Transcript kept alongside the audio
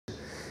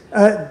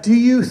Do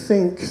you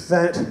think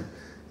that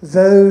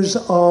those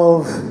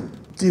of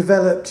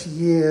developed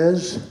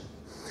years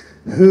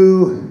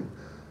who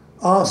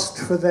asked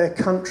for their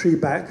country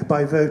back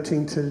by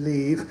voting to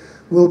leave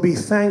will be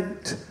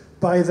thanked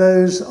by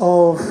those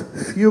of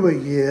fewer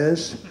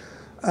years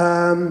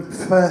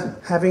for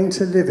having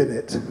to live in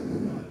it?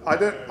 I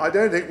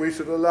don't think we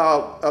should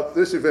allow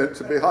this event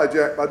to be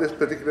hijacked by this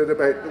particular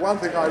debate. The one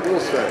thing I will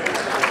say,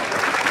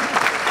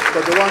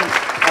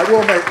 I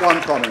will make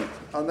one comment,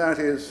 and that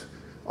is,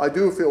 I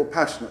do feel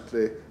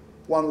passionately,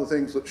 one of the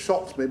things that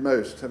shocks me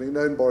most, having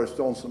known Boris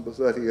Johnson for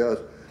 30 years,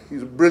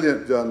 he's a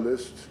brilliant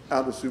journalist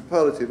and a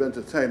superlative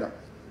entertainer.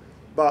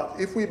 But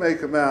if we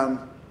make a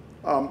man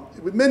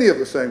with many of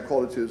the same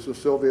qualities as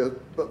Silvio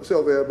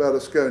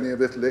Berlusconi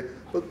of Italy,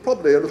 but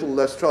probably a little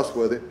less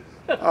trustworthy,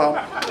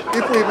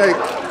 if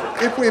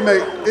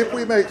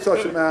we make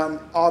such a man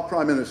our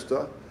Prime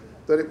Minister,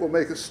 then it will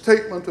make a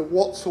statement of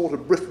what sort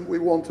of Britain we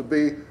want to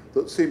be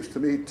that seems to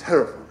me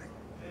terrifying.